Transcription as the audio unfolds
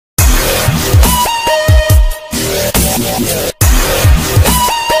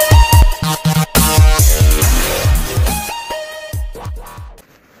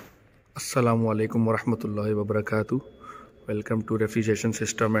Assalamu alaikum wa rahmatullahi wa barakatuh. Welcome to Refrigeration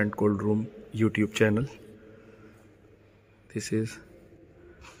System and Cold Room YouTube channel. This is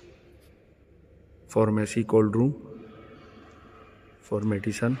pharmacy cold room for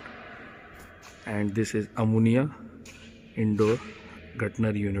medicine, and this is ammonia indoor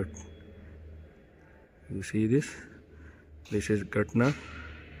Guntner unit. You see this? This is Guntner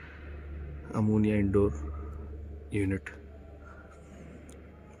ammonia indoor unit.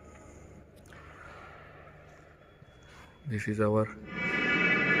 This is our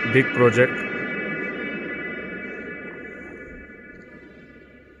big project.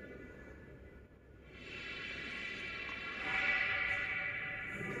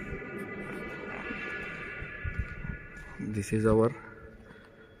 This is our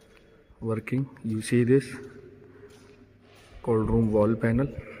working. You see this cold room wall panel,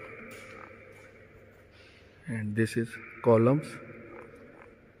 and this is columns.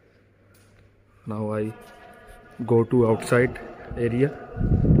 Now I go to outside area.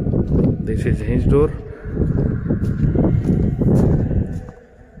 This is hinge door.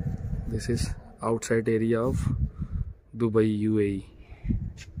 This is outside area of Dubai, UAE.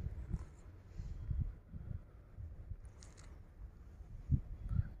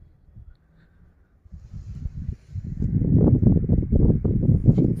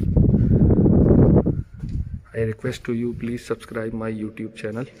 I request to you, please subscribe my YouTube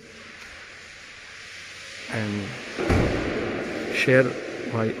channel and share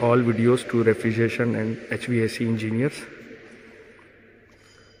my all videos to refrigeration and HVAC engineers.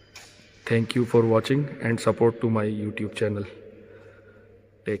 Thank you for watching and support to my YouTube channel.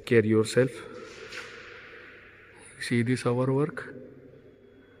 Take care yourself. See this our work.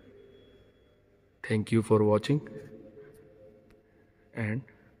 Thank you for watching and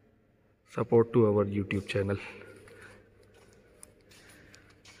support to our YouTube channel.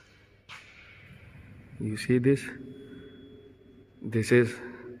 You see this? You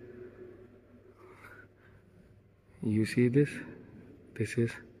see this? This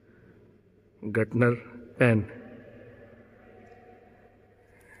is Guntner pan,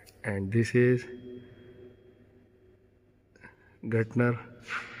 and this is Guntner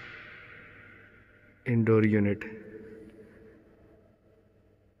indoor unit.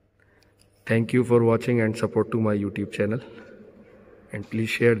 Thank you for watching and support to my YouTube channel, and please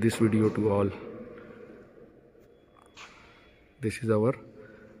share this video to all. This is our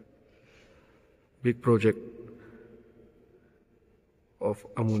big project of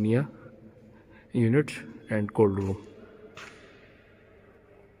ammonia units and cold room.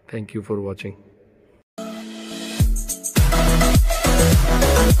 Thank you for watching.